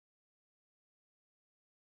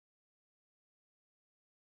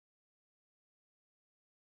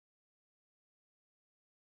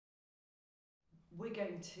we're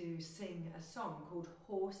going to sing a song called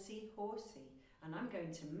Horsey Horsey, and I'm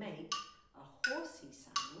going to make a horsey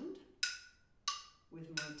sound with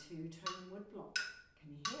my two-tone wood block.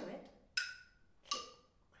 Can you hear it? Click,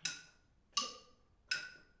 clap, click, clap.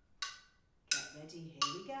 Get ready, here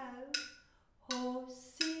we go.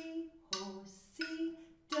 Horsey, horsey,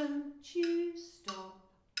 don't you stop.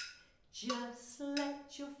 Just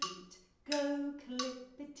let your feet go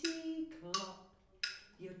clippity-clop.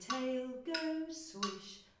 Your tail goes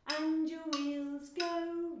swish and your wheels go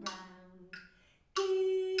round.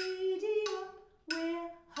 Giddy up, we're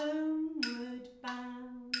homeward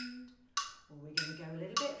bound. Well, we're going to go a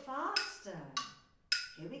little bit faster.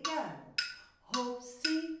 Here we go.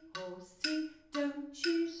 Horsey, horsey, don't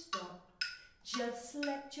you stop. Just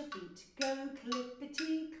let your feet go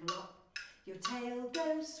clippity-clop. Your tail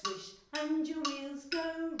goes swish and your wheels go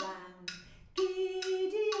round.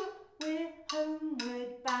 Giddy up, we're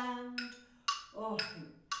homeward bound. Oh, I think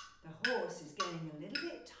the horse is getting a little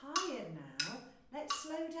bit tired now. Let's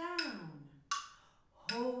slow down.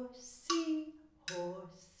 Horsey,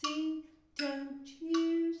 horsey, don't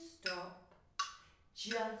you stop.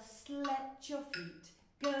 Just let your feet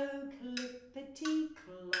go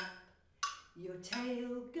clippity-clop. Your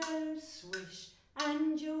tail goes swish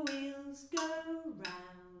and your wheels go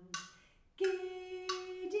round.